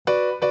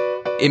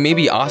It may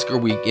be Oscar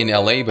week in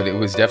LA, but it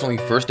was definitely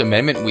First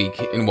Amendment week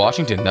in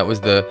Washington. That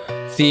was the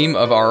theme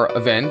of our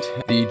event.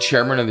 The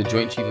chairman of the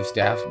Joint Chief of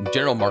Staff,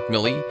 General Mark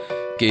Milley,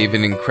 gave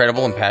an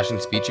incredible and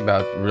passionate speech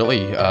about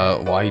really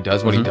why he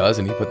does what he does,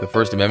 and he put the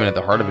First Amendment at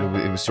the heart of it.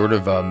 It was sort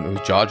of it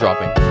was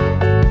jaw-dropping.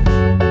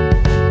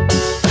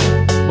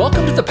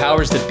 Welcome to the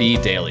Powers That Be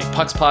Daily,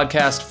 Puck's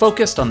podcast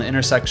focused on the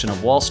intersection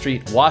of Wall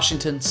Street,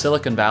 Washington,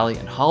 Silicon Valley,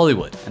 and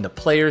Hollywood, and the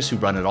players who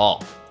run it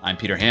all. I'm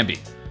Peter Hamby.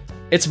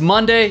 It's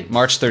Monday,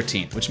 March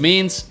 13th, which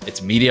means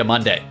it's Media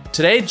Monday.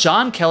 Today,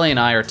 John Kelly and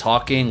I are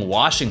talking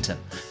Washington.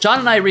 John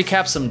and I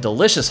recap some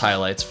delicious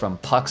highlights from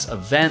Puck's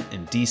event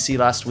in DC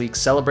last week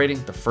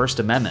celebrating the First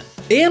Amendment.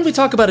 And we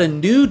talk about a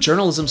new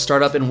journalism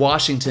startup in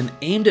Washington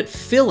aimed at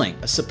filling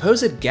a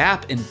supposed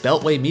gap in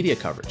Beltway media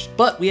coverage.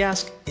 But we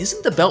ask,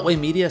 isn't the Beltway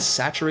media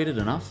saturated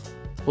enough?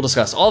 We'll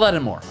discuss all that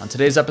and more on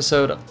today's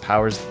episode of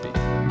Powers That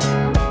Be.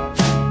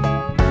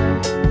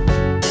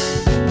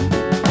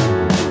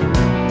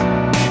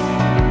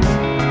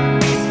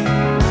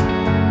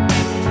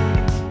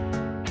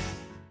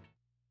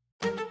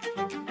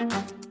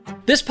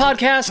 This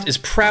podcast is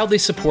proudly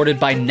supported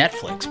by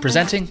Netflix,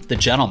 presenting The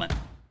Gentleman.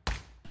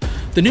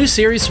 The new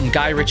series from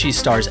Guy Ritchie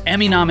stars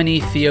Emmy nominee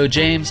Theo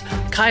James,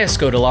 Kaya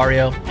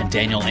Scodelario, and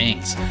Daniel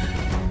Ings.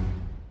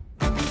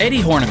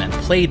 Eddie Horniman,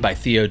 played by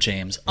Theo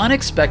James,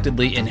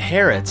 unexpectedly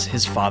inherits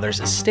his father's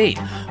estate,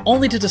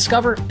 only to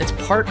discover it's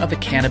part of a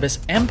cannabis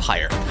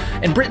empire.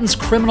 And Britain's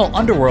criminal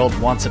underworld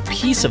wants a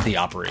piece of the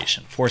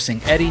operation,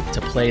 forcing Eddie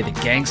to play the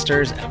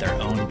gangsters at their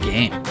own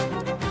game.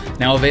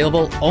 Now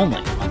available only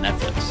on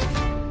Netflix.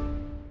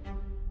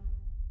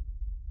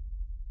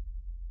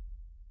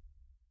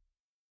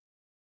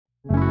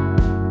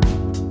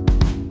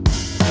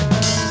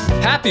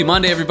 Happy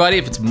Monday, everybody.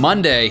 If it's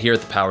Monday here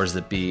at the Powers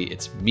That Be,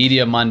 it's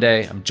Media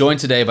Monday. I'm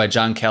joined today by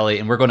John Kelly,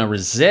 and we're going to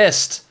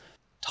resist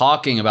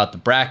talking about the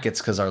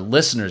brackets because our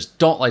listeners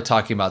don't like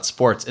talking about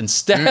sports.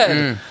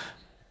 Instead,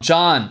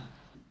 John,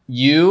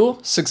 you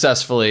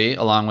successfully,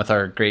 along with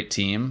our great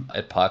team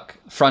at Puck,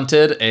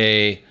 fronted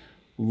a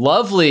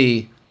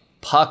lovely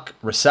Puck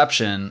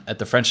reception at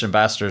the French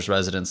ambassador's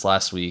residence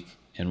last week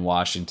in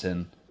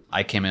Washington.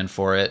 I came in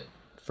for it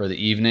for the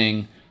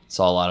evening,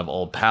 saw a lot of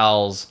old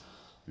pals.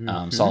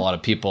 Saw a lot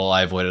of people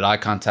I avoided eye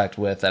contact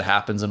with. That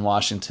happens in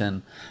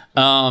Washington.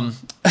 How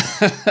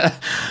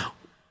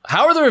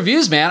are the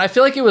reviews, man? I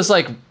feel like it was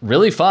like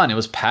really fun. It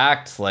was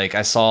packed. Like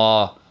I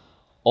saw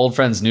old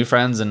friends, new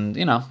friends, and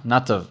I don't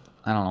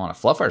want to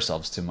fluff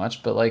ourselves too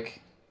much, but like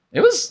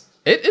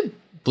it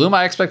blew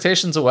my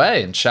expectations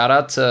away. And shout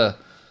out to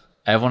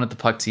everyone at the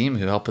Puck team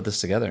who helped put this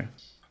together.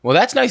 Well,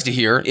 that's nice to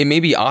hear. It may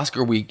be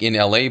Oscar week in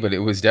LA, but it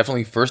was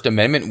definitely First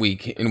Amendment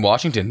week in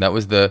Washington. That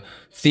was the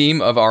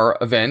theme of our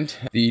event.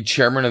 The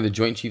chairman of the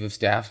Joint Chief of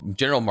Staff,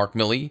 General Mark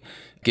Milley,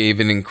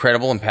 gave an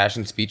incredible and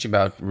passionate speech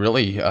about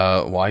really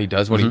why he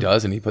does what he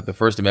does, and he put the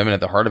First Amendment at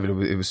the heart of it.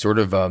 It was sort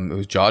of it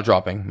was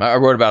jaw-dropping. I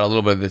wrote about a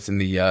little bit of this in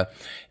the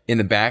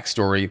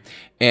backstory,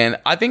 and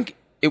I think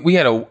we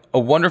had a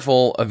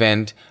wonderful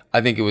event.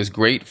 I think it was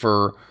great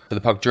for the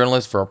Puck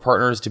journalists, for our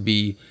partners to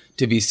be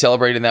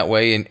celebrated in that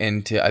way,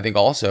 and to I think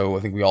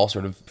we all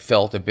sort of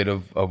felt a bit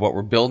of what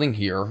we're building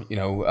here.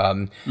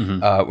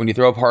 When you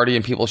throw a party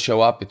and people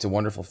show up, it's a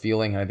wonderful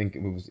feeling. And I think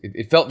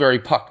it felt very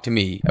Puck to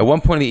me. At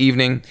one point in the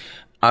evening,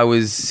 I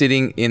was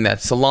sitting in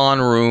that salon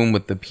room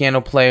with the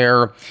piano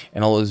player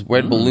and all those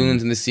red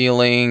balloons in the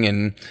ceiling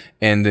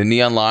and the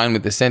neon line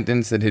with the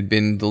sentence that had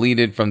been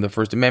deleted from the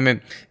First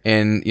Amendment.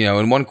 And,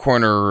 in one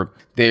corner,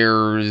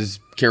 there's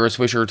Kara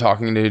Swisher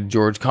talking to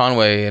George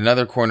Conway.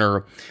 Another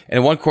corner, and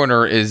in one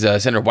corner is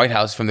Senator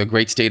Whitehouse from the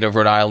great state of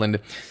Rhode Island.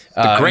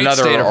 The great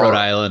state of Rhode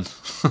Island.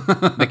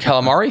 The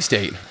calamari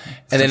state.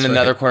 And then in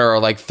another corner are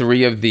like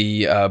three of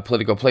the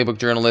Politico Playbook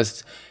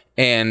journalists.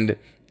 And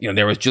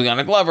there was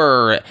Juliana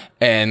Glover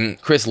and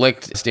Chris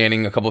Licht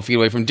standing a couple of feet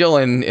away from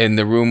Dylan in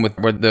the room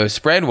where the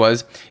spread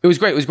was. It was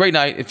great. It was a great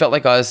night. It felt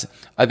like us.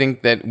 I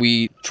think that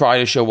we try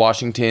to show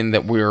Washington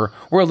that we're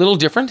a little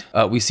different.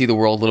 We see the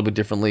world a little bit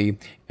differently,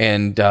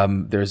 and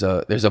there's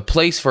a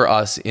place for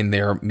us in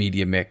their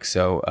media mix.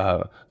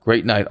 So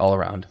great night all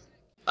around.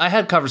 I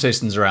had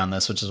conversations around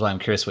this, which is why I'm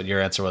curious what your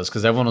answer was,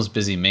 because everyone was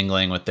busy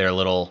mingling with their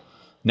little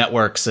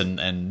networks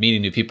and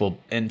meeting new people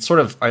and sort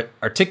of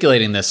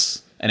articulating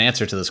an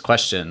answer to this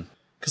question.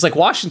 Because like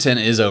Washington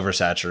is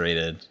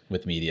oversaturated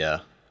with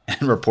media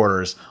and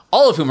reporters,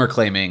 all of whom are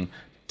claiming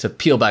to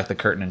peel back the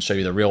curtain and show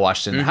you the real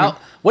Washington.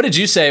 What did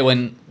you say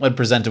when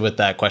presented with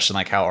that question?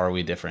 Like, how are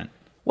we different?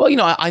 Well,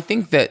 I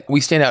think that we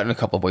stand out in a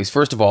couple of ways.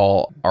 First of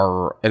all,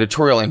 our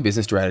editorial and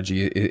business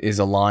strategy is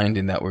aligned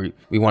in that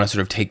we want to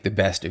sort of take the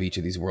best of each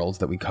of these worlds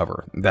that we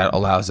cover. That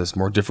allows us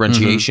more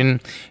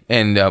differentiation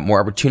and more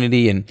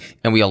opportunity, and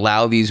we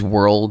allow these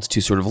worlds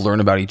to sort of learn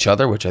about each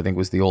other, which I think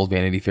was the old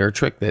Vanity Fair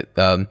trick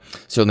that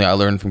certainly I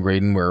learned from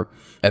Graydon, where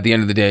at the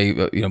end of the day,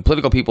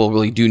 political people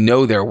really do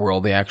know their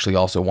world. They actually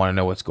also want to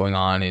know what's going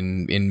on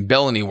in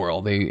Bellany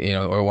world. They,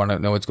 or want to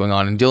know what's going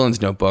on in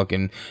Dylan's notebook,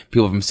 and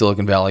people from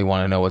Silicon Valley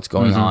want to know what's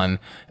going on,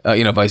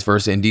 vice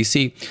versa in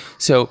DC.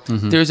 So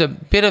there's a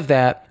bit of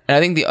that. And I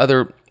think the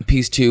other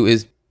piece too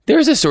is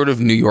there's a sort of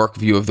New York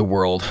view of the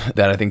world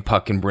that I think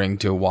Puck can bring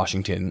to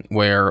Washington,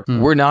 where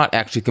we're not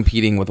actually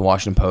competing with the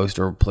Washington Post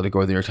or Politico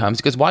or the New York Times,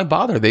 because why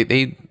bother?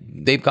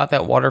 They've got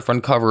that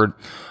waterfront covered.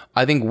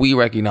 I think we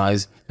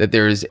recognize that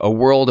there's a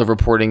world of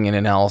reporting and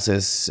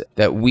analysis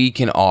that we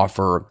can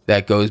offer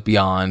that goes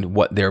beyond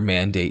what their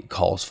mandate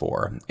calls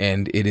for.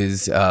 And it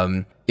is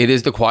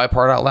the quiet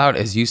part out loud,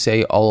 as you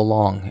say all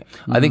along.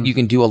 I think you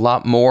can do a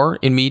lot more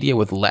in media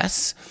with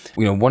less.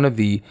 One of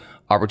the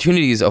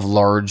opportunities of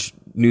large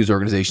news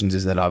organizations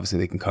is that obviously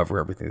they can cover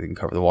everything. They can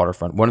cover the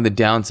waterfront. One of the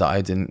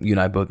downsides, and you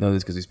and I both know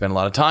this because we spend a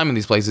lot of time in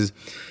these places,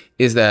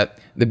 is that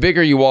the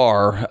bigger you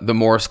are, the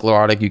more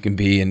sclerotic you can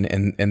be, and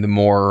the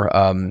more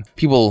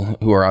people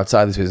who are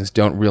outside this business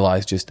don't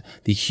realize just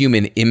the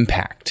human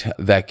impact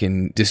that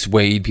can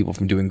dissuade people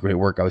from doing great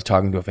work. I was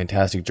talking to a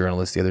fantastic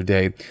journalist the other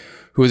day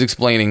who was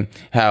explaining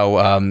how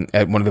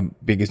at one of the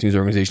biggest news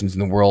organizations in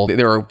the world,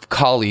 there are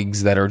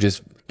colleagues that are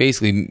just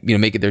basically,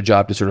 make it their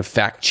job to sort of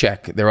fact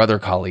check their other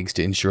colleagues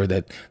to ensure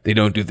that they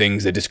don't do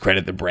things that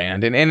discredit the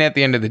brand. And at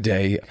the end of the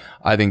day,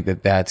 I think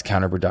that that's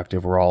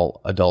counterproductive. We're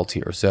all adults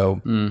here. So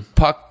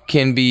Puck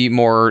can be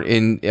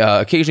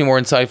occasionally more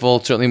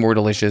insightful, certainly more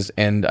delicious.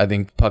 And I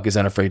think Puck is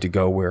unafraid to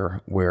go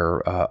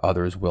where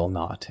others will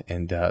not.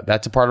 And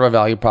that's a part of our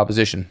value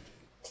proposition.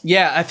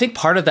 Yeah, I think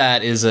part of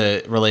that is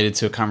related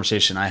to a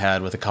conversation I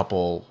had with a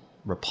couple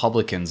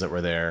Republicans that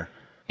were there.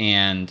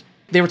 And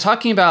they were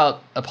talking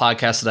about a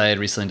podcast that I had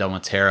recently done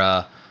with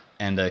Tara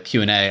and a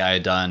Q&A I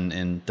had done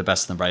in The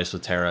Best and the Brightest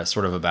with Tara,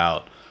 sort of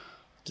about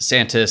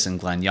DeSantis and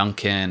Glenn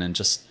Youngkin and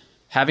just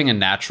having a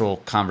natural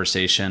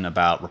conversation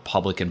about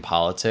Republican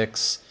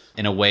politics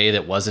in a way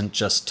that wasn't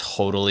just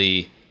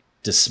totally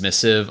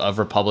dismissive of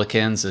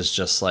Republicans as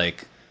just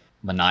like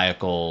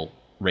maniacal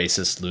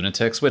racist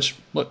lunatics, which,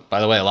 look,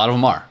 by the way, a lot of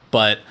them are.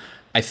 But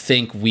I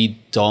think we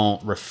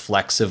don't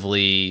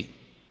reflexively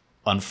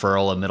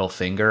unfurl a middle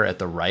finger at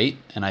the right.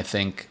 And I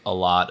think a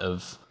lot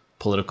of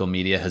political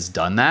media has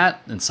done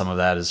that. And some of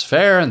that is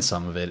fair and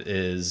some of it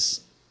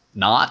is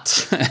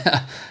not.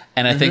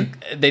 And I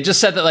think they just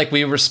said that, like,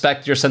 we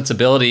respect your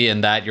sensibility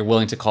and that you're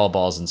willing to call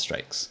balls and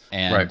strikes.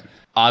 And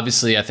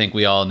obviously, I think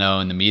we all know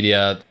in the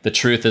media, the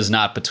truth is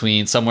not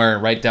between somewhere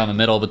right down the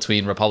middle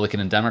between Republican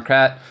and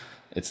Democrat.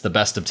 It's the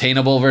best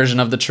obtainable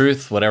version of the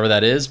truth, whatever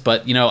that is.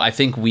 But, I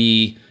think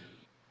we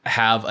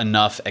have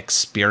enough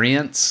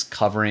experience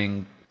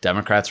covering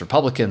Democrats,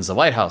 Republicans, the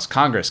White House,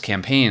 Congress,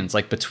 campaigns,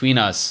 like between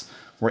us,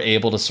 we're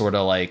able to sort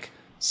of like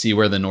see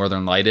where the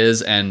northern light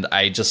is. And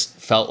I just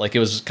felt like it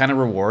was kind of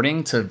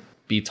rewarding to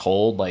be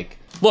told, like,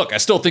 look, I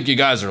still think you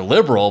guys are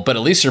liberal, but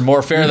at least you're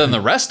more fair than the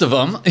rest of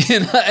them.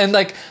 And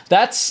like,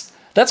 that's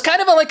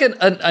kind of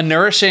a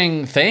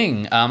nourishing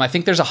thing. I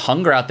think there's a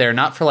hunger out there,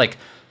 not for like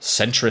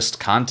centrist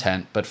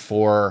content, but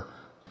for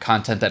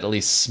content that at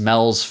least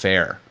smells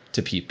fair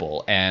to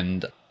people.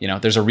 And,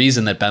 there's a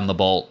reason that Ben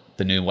LaBolt,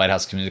 the new White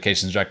House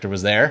communications director,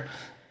 was there,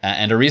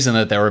 and a reason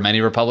that there were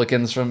many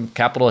Republicans from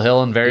Capitol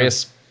Hill and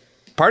various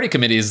party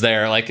committees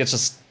there. Like, it's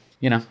just,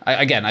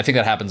 I think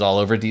that happens all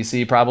over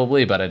DC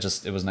probably, but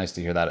it was nice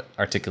to hear that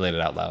articulated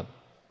out loud.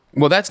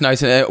 Well, that's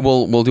nice. And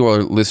we'll do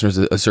our listeners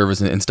a service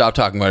and stop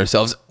talking about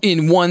ourselves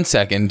in 1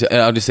 second.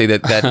 And I'll just say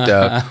that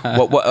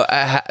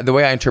the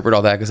way I interpret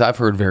all that, because I've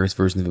heard various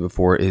versions of it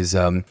before, is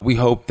we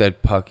hope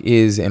that Puck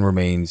is and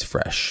remains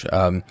fresh.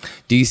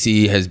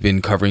 DC has been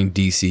covering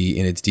DC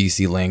in its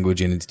DC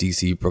language and its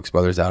DC Brooks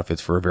Brothers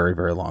outfits for a very,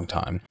 very long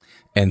time.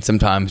 And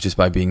sometimes just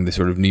by being the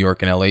sort of New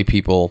York and LA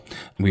people,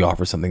 we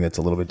offer something that's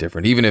a little bit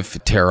different. Even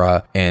if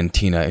Tara and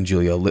Tina and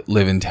Julia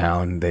live in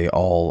town, they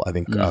all, I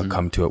think,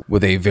 come to it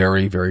with a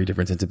very, very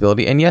different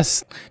sensibility. And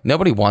yes,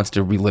 nobody wants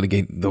to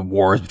relitigate the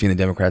wars between the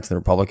Democrats and the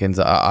Republicans.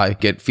 I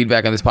get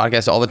feedback on this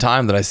podcast all the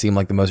time that I seem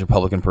like the most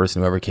Republican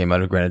person who ever came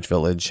out of Greenwich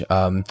Village.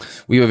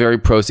 We have a very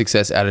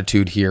pro-success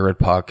attitude here at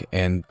Puck,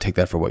 and take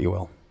that for what you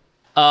will.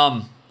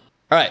 All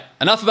right,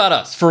 enough about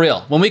us, for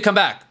real. When we come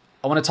back,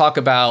 I want to talk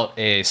about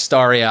a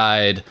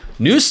starry-eyed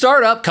new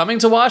startup coming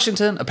to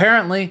Washington,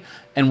 apparently,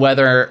 and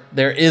whether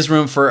there is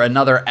room for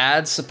another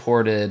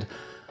ad-supported,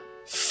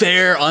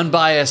 fair,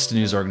 unbiased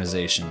news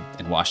organization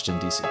in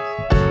Washington, D.C.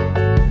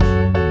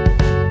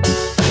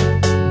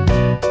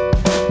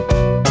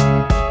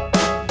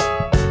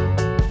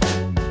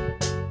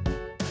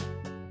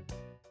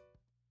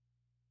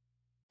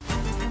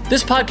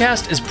 This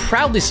podcast is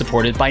proudly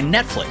supported by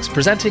Netflix,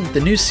 presenting the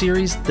new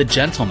series, The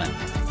Gentleman.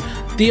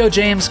 Theo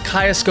James,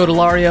 Kaya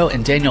Scodelario,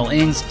 and Daniel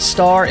Ings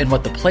star in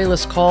what the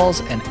playlist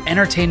calls an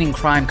entertaining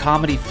crime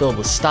comedy filled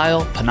with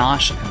style,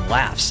 panache, and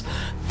laughs.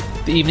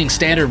 The Evening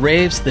Standard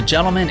raves The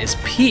Gentleman is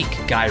peak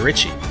Guy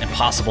Ritchie,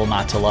 impossible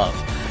not to love.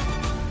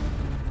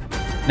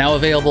 Now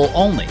available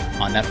only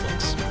on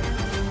Netflix.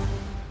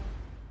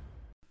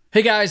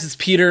 Hey guys, it's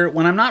Peter.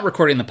 When I'm not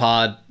recording the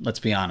pod, let's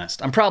be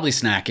honest, I'm probably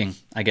snacking.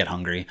 I get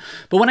hungry.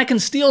 But when I can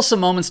steal some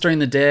moments during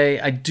the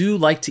day, I do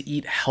like to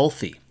eat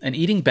healthy. And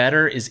eating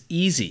better is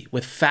easy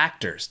with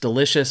Factor's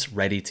delicious,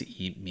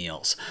 ready-to-eat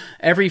meals.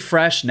 Every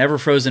fresh, never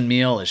frozen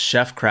meal is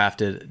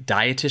chef-crafted,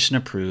 dietitian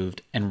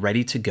approved, and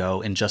ready to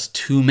go in just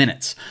 2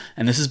 minutes.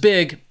 And this is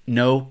big,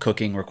 no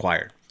cooking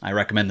required. I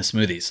recommend the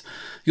smoothies.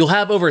 You'll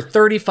have over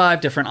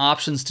 35 different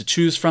options to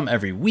choose from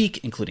every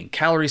week, including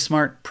Calorie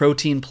Smart,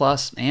 Protein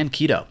Plus, and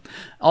Keto.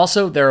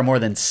 Also, there are more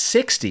than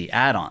 60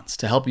 add-ons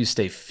to help you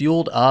stay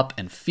fueled up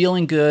and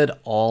feeling good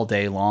all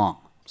day long.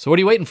 So what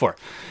are you waiting for?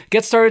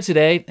 Get started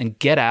today and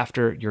get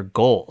after your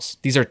goals.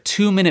 These are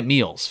 2-minute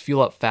meals.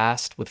 Fuel up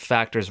fast with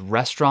Factor's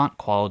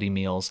restaurant-quality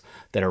meals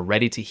that are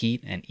ready to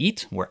heat and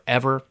eat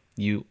wherever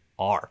you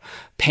are.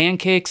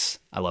 Pancakes,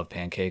 I love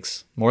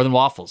pancakes, more than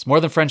waffles,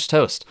 more than French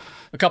toast.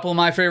 A couple of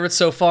my favorites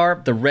so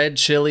far, the red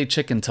chili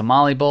chicken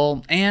tamale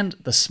bowl and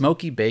the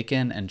smoky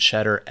bacon and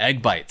cheddar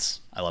egg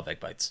bites. I love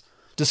egg bites.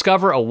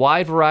 Discover a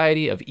wide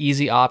variety of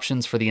easy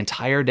options for the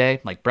entire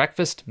day, like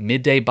breakfast,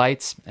 midday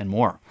bites, and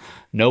more.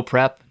 No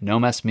prep, no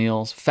mess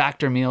meals.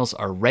 Factor meals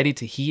are ready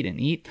to heat and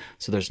eat,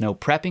 so there's no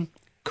prepping,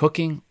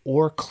 cooking,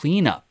 or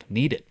cleanup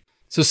needed.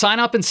 So sign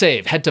up and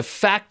save. Head to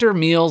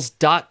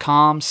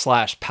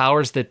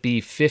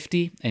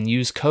factormeals.com/powersthatbe50 and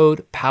use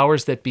code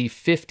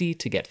powersthatbe50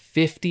 to get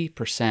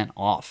 50%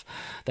 off.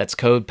 That's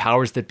code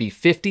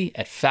powersthatbe50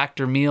 at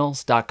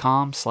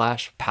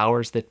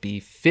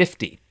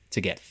factormeals.com/powersthatbe50 to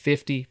get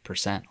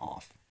 50%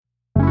 off.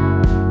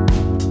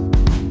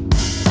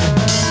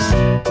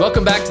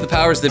 Welcome back to the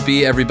Powers That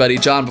Be, everybody.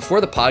 John, before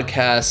the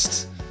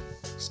podcast,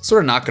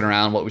 sort of knocking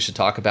around what we should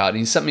talk about, and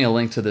you sent me a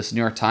link to this New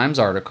York Times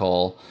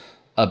article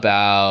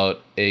about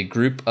a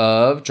group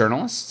of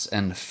journalists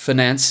and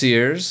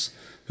financiers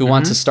who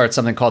want to start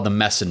something called The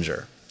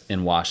Messenger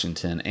in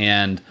Washington.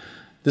 And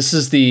this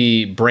is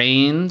the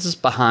brains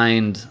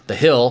behind The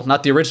Hill,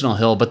 not the original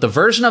Hill, but the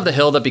version of The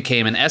Hill that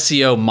became an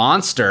SEO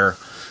monster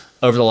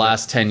over the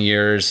last 10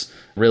 years,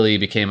 really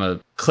became a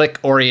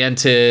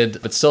click-oriented,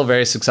 but still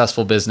very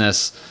successful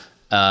business,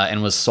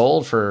 and was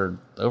sold for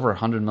over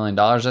 $100 million,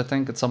 I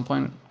think, at some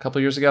point a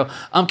couple years ago.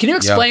 Can you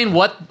explain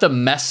what The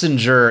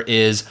Messenger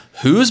is,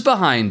 who's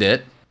behind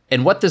it,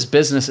 and what this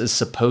business is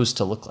supposed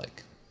to look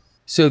like?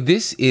 So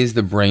this is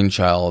the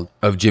brainchild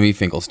of Jimmy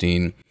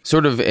Finkelstein,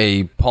 sort of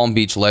a Palm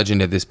Beach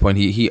legend at this point.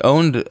 He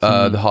owned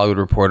The Hollywood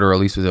Reporter, or at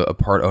least was a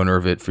part owner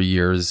of it for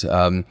years.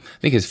 I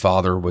think his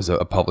father was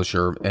a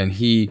publisher, and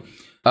he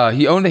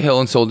owned The Hill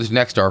and sold it to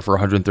Nexstar for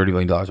 $130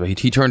 million. Right?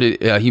 He turned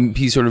it.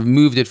 He sort of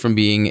moved it from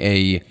being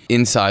a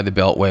inside the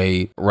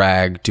Beltway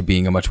rag to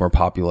being a much more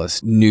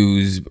populist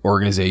news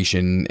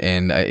organization.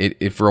 And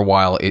it for a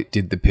while it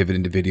did the pivot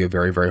into video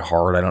very, very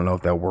hard. I don't know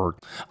if that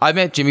worked. I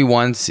met Jimmy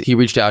once. He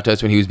reached out to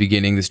us when he was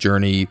beginning this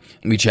journey.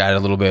 We chatted a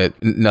little bit.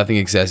 Nothing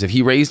excessive.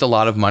 He raised a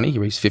lot of money. He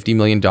raised $50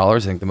 million. I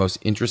think the most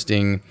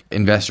interesting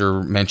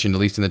investor mentioned,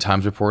 at least in the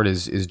Times report,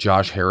 is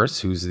Josh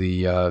Harris, who's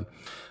the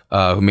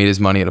who made his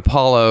money at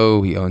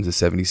Apollo. He owns the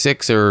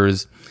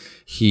 76ers.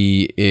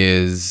 He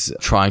is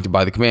trying to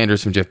buy the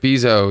Commanders from Jeff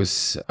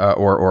Bezos,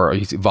 or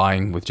he's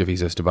vying with Jeff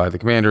Bezos to buy the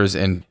Commanders.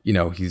 And, you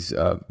know, he's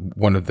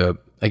one of the,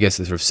 I guess,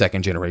 the sort of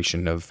second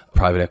generation of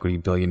private equity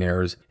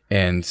billionaires.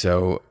 And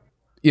so,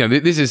 you know,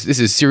 this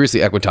is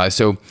seriously equitized.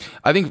 So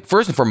I think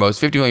first and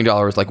foremost, $50 million,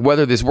 like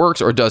whether this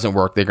works or doesn't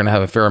work, they're going to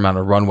have a fair amount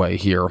of runway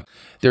here.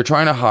 They're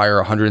trying to hire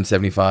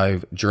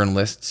 175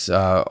 journalists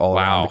all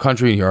around the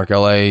country, New York,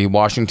 LA,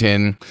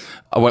 Washington.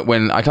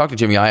 When I talked to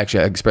Jimmy, I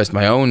actually expressed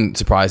my own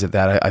surprise at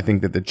that. I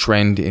think that the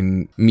trend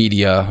in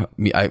media,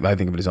 I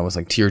think of it as almost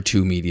like tier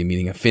 2 media,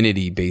 meaning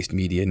affinity-based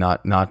media,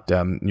 not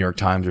New York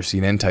Times or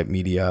CNN type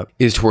media,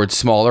 is towards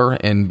smaller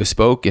and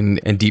bespoke and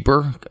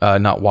deeper,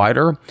 not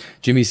wider.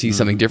 Jimmy sees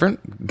something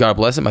different. God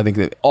bless him. I think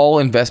that all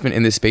investment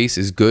in this space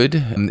is good,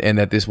 and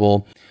that this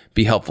will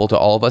be helpful to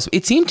all of us.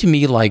 It seemed to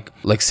me like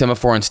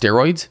Semaphore on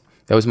steroids.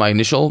 That was my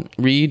initial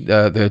read.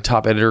 The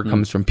top editor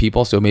comes from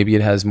People, so maybe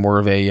it has more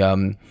of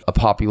a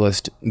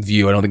populist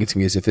view. I don't think it's going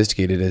to be as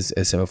sophisticated as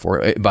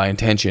Semaphore by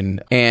intention.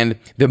 And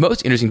the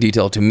most interesting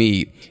detail to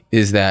me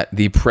is that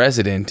the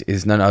president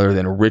is none other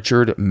than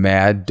Richard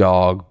Mad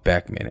Dawg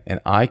Beckman.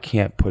 And I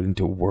can't put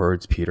into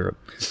words, Peter,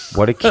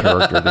 what a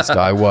character this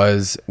guy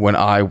was when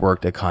I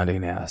worked at Condé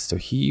Nast. So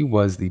he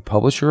was the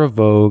publisher of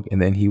Vogue,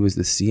 and then he was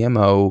the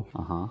CMO.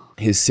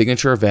 His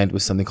signature event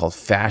was something called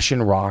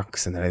Fashion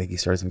Rocks, and then I think he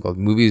started something called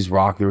Movies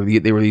Rock. They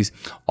were these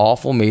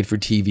awful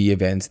made-for-TV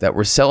events that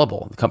were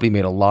sellable. The company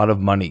made a lot of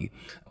money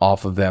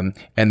off of them,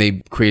 and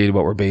they created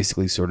what were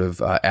basically sort of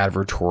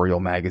advertorial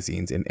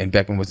magazines. And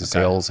Beckman was a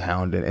sales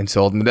hound and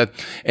sold them.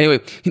 Anyway,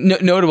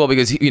 notable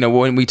because, you know,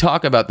 when we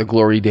talk about the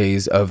glory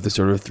days of the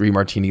sort of 3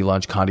 martini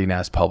lunch Condé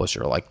Nast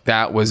publisher, like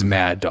that was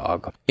Mad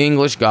Dog.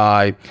 English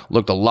guy,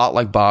 looked a lot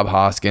like Bob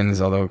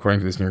Hoskins, although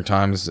according to this New York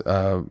Times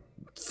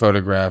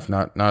photograph,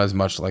 not as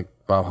much like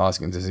Bob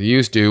Hoskins as he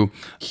used to.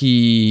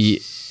 He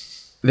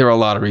There are a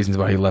lot of reasons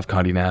why he left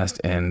Condé Nast,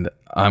 and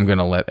I'm going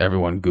to let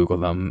everyone Google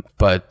them.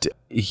 But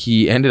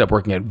he ended up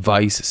working at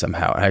Vice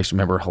somehow. I actually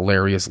remember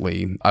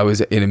hilariously, I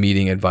was in a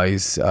meeting at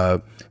Vice.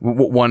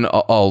 One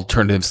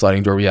alternative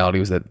sliding door reality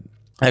was that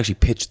I actually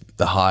pitched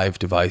the Hive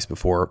to Vice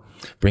before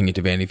bringing it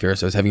to Vanity Fair.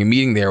 So I was having a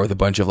meeting there with a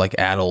bunch of like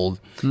adult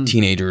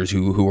teenagers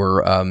who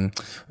were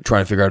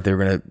trying to figure out if they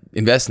were going to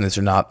invest in this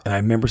or not. And I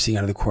remember seeing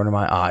out of the corner of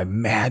my eye,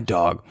 Mad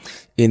Dog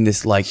in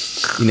this, like,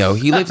 he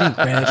lived in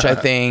Greenwich, I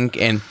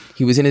think, and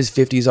he was in his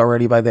 50s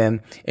already by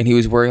then. And he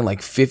was wearing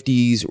like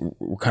 50s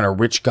kind of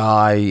rich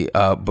guy,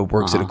 but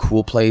works at a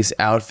cool place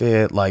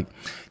outfit, like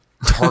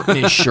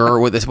tartanish shirt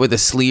with a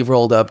sleeve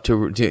rolled up to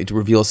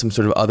reveal some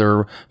sort of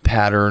other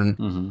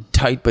pattern,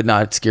 tight but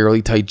not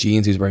scarily tight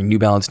jeans. He was wearing New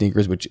Balance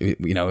sneakers, which,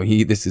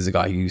 this is a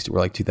guy who used to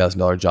wear like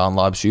 $2,000 John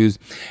Lobb shoes.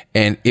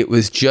 And it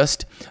was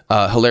just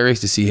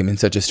hilarious to see him in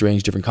such a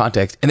strange, different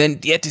context. And then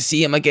yet to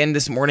see him again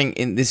this morning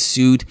in this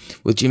suit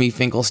with Jimmy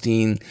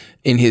Finkelstein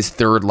in his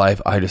third life.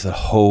 I just thought,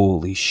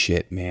 holy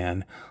shit,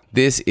 man.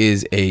 This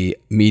is a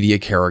media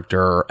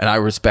character, and I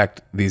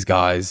respect these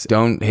guys.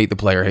 Don't hate the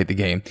player, hate the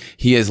game.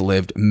 He has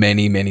lived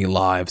many, many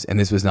lives, and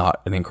this was not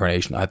an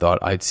incarnation I thought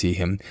I'd see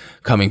him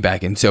coming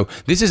back in. So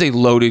this is a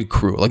loaded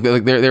crew. Like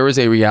there is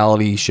a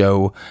reality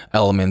show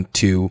element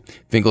to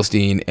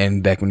Finkelstein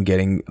and Beckman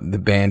getting the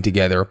band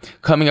together,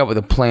 coming up with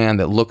a plan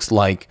that looks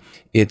like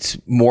it's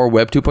more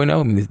Web 2.0.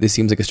 I mean, this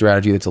seems like a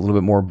strategy that's a little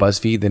bit more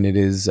BuzzFeed than it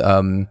is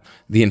The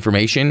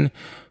Information.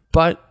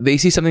 But they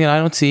see something that I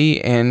don't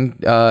see, and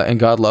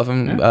God love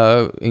them,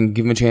 and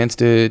give them a chance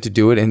to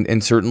do it.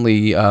 And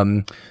certainly,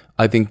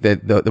 I think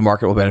that the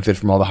market will benefit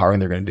from all the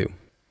hiring they're going to do.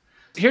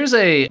 Here's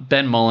a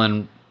Ben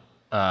Mullen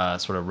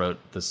sort of wrote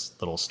this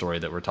little story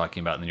that we're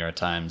talking about in the New York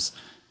Times,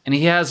 and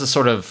he has a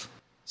sort of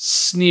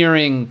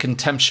sneering,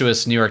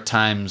 contemptuous New York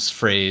Times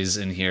phrase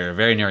in here, a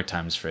very New York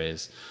Times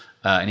phrase,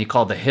 and he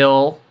called The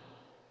Hill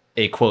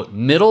a, quote,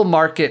 middle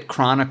market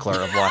chronicler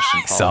of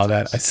Washington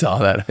politics. I saw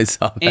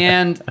that.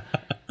 And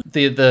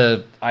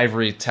the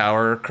ivory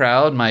tower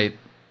crowd might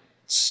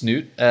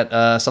snoot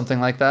at something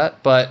like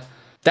that, but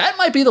that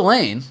might be the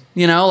lane,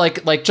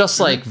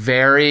 like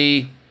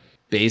very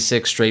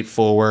basic,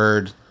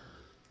 straightforward,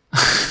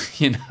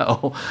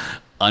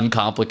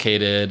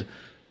 uncomplicated,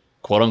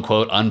 quote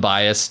unquote,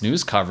 unbiased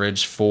news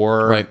coverage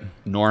for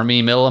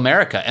normie middle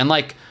America. And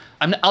like,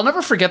 I'll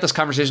never forget this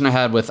conversation I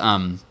had with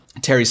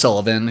Terry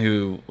Sullivan,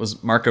 who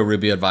was Marco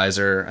Rubio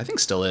advisor, I think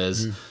still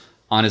is,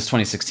 on his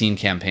 2016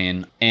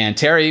 campaign. And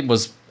Terry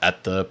was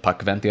at the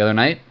Puck event the other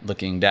night,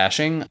 looking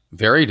dashing.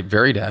 Very,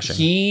 very dashing.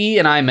 He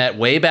and I met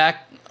way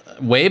back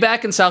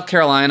in South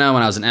Carolina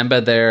when I was in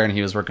embed there, and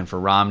he was working for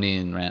Romney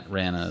and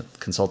ran a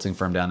consulting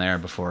firm down there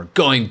before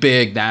going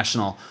big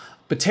national.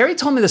 But Terry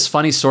told me this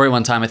funny story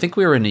one time. I think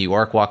we were in New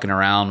York walking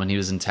around when he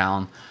was in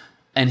town,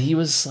 and he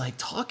was like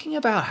talking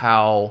about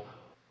how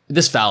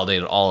this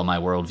validated all of my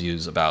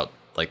worldviews about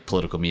like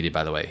political media,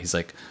 by the way. He's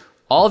like,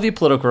 all of you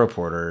political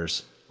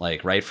reporters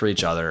like write for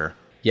each other.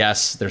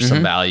 Yes, there's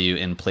some value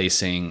in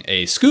placing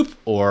a scoop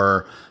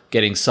or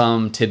getting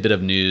some tidbit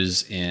of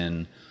news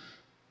in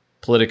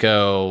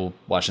Politico,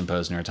 Washington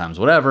Post, New York Times,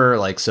 whatever.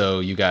 Like, so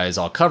you guys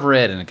all cover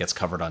it and it gets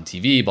covered on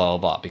TV, blah,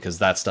 blah, blah, because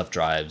that stuff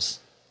drives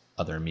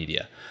other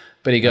media.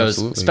 But he goes,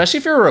 especially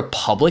if you're a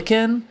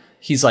Republican,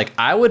 he's like,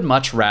 I would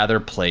much rather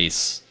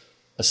place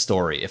a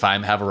story if I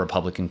have a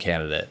Republican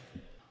candidate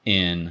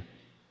in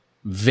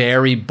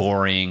very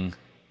boring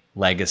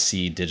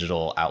legacy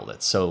digital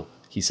outlets. So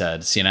he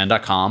said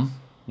CNN.com,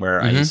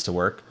 where I used to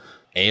work,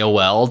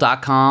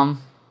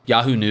 AOL.com,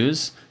 Yahoo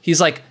News.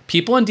 He's like,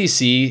 people in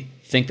DC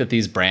think that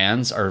these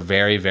brands are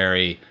very,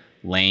 very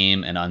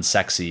lame and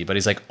unsexy, but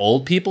he's like,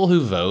 old people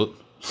who vote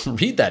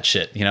read that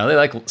shit. They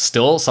like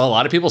a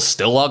lot of people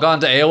still log on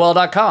to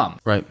AOL.com.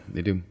 Right,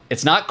 they do.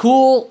 It's not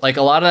cool. Like,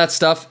 a lot of that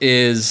stuff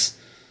is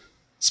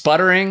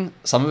sputtering.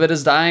 Some of it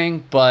is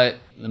dying, but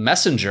the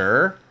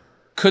Messenger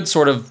could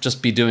sort of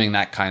just be doing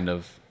that kind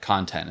of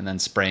content and then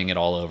spraying it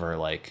all over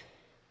like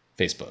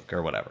Facebook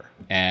or whatever.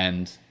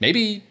 And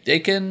maybe they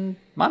can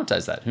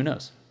monetize that. Who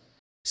knows?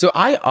 So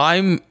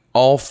I'm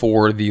all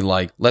for the,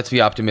 like, let's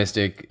be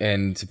optimistic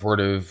and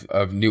supportive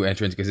of new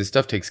entrants, because this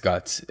stuff takes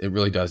guts. It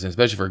really does. And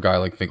especially for a guy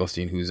like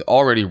Finkelstein, who's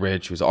already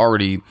rich, who's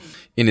already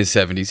in his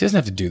 70s. He doesn't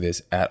have to do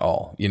this at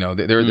all.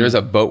 There's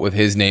a boat with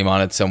his name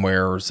on it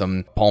somewhere, or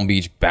some Palm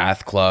Beach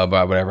bath club,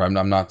 whatever.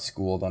 I'm not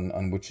schooled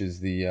on which is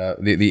the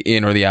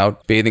in or the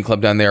out bathing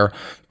club down there.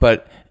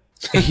 But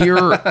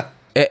here,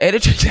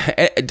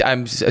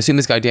 I'm assuming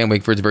this guy, Dan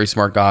Wakeford's a very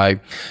smart guy.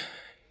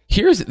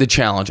 Here's the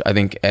challenge, I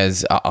think,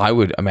 as I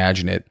would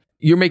imagine it.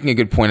 You're making a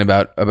good point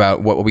about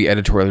what will be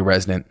editorially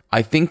resonant.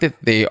 I think that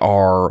they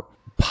are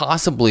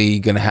possibly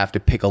going to have to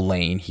pick a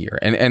lane here.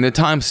 And the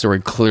Times story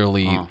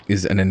clearly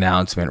is an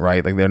announcement,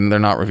 right? Like they're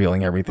not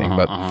revealing everything,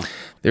 but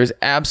there's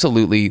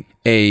absolutely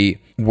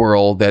a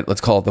world that,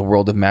 let's call it the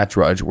world of Matt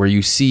Drudge, where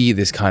you see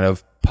this kind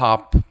of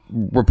pop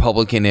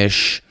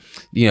Republican-ish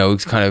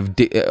it's kind of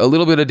a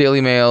little bit of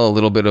Daily Mail, a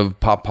little bit of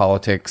pop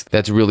politics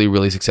that's really,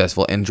 really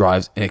successful and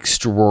drives an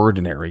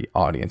extraordinary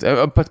audience,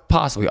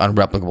 possibly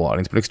unreplicable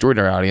audience, but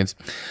extraordinary audience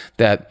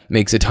that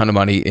makes a ton of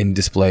money in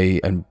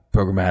display and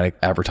programmatic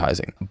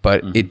advertising.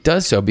 But it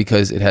does so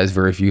because it has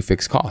very few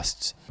fixed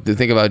costs. The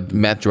thing about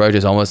Matt Drudge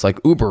is almost like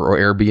Uber or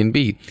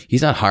Airbnb.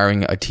 He's not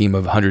hiring a team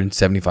of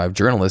 175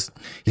 journalists.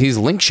 He's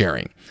link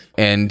sharing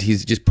and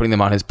he's just putting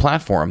them on his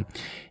platform.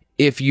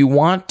 If you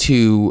want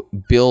to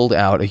build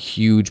out a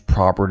huge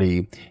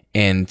property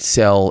and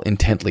sell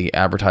intently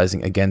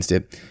advertising against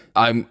it,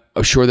 I'm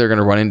sure they're going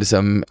to run into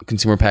some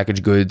consumer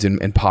packaged goods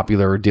and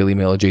popular Daily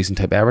Mail adjacent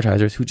type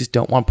advertisers who just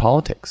don't want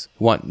politics,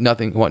 want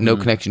nothing, want no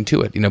connection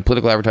to it.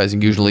 Political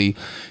advertising usually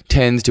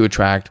tends to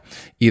attract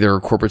either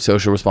corporate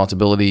social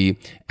responsibility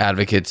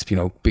advocates,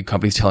 big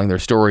companies telling their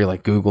story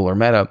like Google or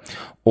Meta,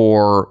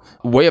 or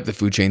way up the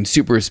food chain,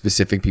 super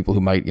specific people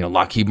who might,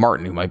 Lockheed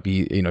Martin, who might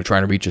be,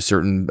 trying to reach a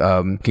certain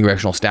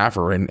congressional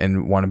staffer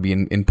and want to be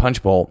in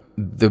Punchbowl.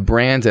 The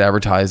brands that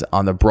advertise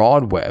on the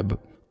broad web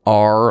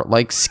are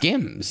like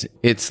Skims.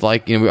 It's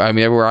like,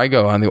 everywhere I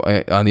go on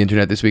the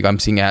internet this week, I'm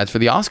seeing ads for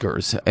the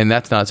Oscars, and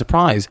that's not a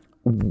surprise.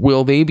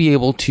 Will they be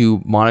able to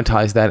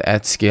monetize that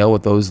at scale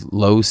with those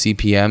low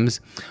CPMs?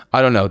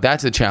 I don't know.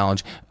 That's a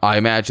challenge. I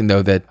imagine,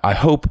 though, that I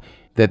hope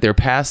that their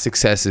past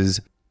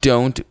successes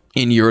don't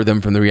inure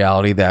them from the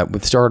reality that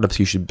with startups,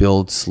 you should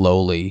build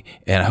slowly.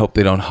 And I hope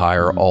they don't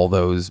hire all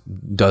those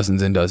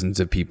dozens and dozens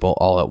of people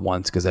all at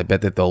once, because I bet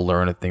that they'll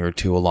learn a thing or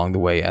two along the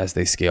way as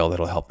they scale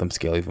that'll help them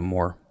scale even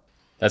more.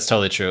 That's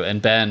totally true.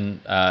 And Ben,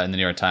 in the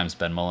New York Times,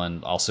 Ben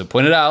Mullen also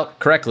pointed out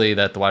correctly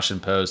that the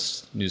Washington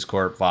Post, News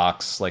Corp,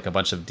 Vox, like a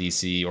bunch of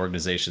DC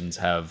organizations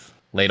have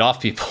laid off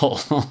people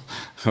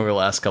over the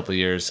last couple of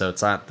years. So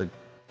it's not the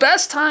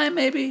best time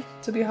maybe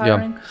to be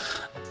hiring. Yeah.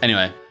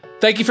 Anyway,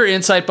 thank you for your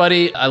insight,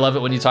 buddy. I love it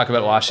when you talk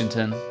about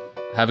Washington.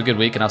 Have a good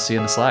week, and I'll see you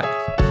in the Slack.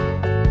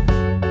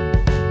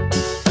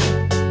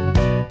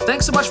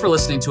 Thanks so much for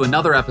listening to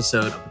another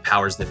episode of The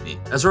Powers That Be.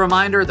 As a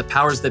reminder, The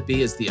Powers That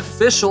Be is the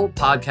official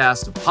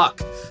podcast of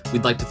Puck.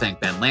 We'd like to thank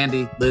Ben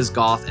Landy, Liz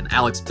Goff, and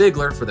Alex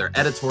Bigler for their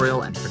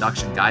editorial and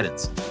production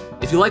guidance.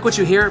 If you like what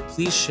you hear,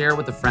 please share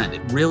with a friend.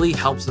 It really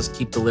helps us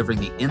keep delivering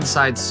the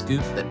inside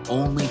scoop that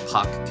only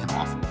Puck can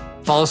offer.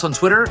 Follow us on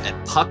Twitter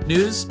at Puck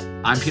News.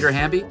 I'm Peter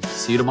Hamby.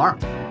 See you tomorrow.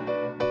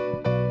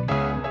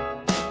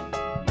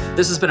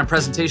 This has been a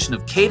presentation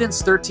of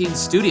Cadence 13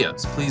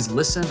 Studios. Please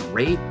listen,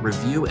 rate,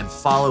 review, and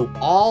follow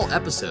all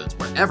episodes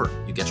wherever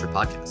you get your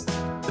podcasts.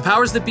 The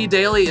Powers That Be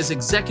Daily is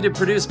executive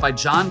produced by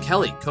John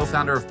Kelly,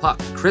 co-founder of Puck,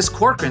 Chris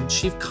Corcoran,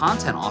 chief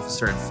content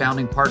officer and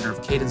founding partner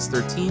of Cadence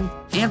 13,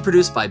 and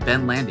produced by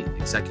Ben Landy,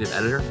 executive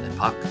editor at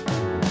Puck.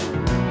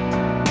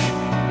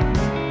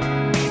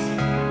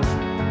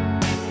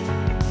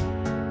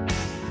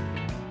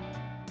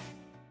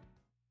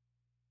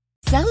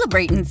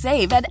 Celebrate and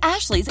save at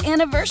Ashley's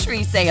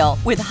Anniversary Sale.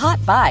 With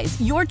Hot Buys,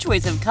 your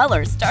choice of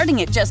colors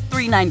starting at just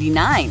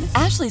 $3.99.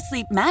 Ashley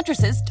Sleep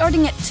mattresses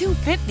starting at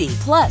 $2.50.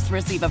 Plus,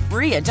 receive a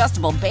free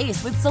adjustable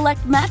base with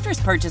select mattress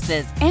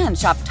purchases. And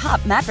shop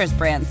top mattress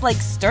brands like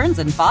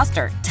Stearns &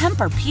 Foster,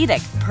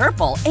 Tempur-Pedic,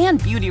 Purple,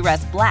 and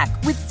Beautyrest Black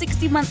with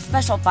 60-month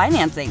special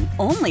financing.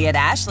 Only at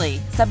Ashley.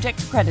 Subject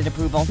to credit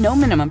approval. No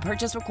minimum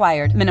purchase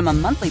required. Minimum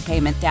monthly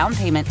payment, down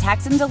payment,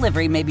 tax, and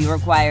delivery may be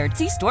required.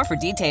 See store for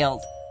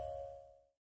details.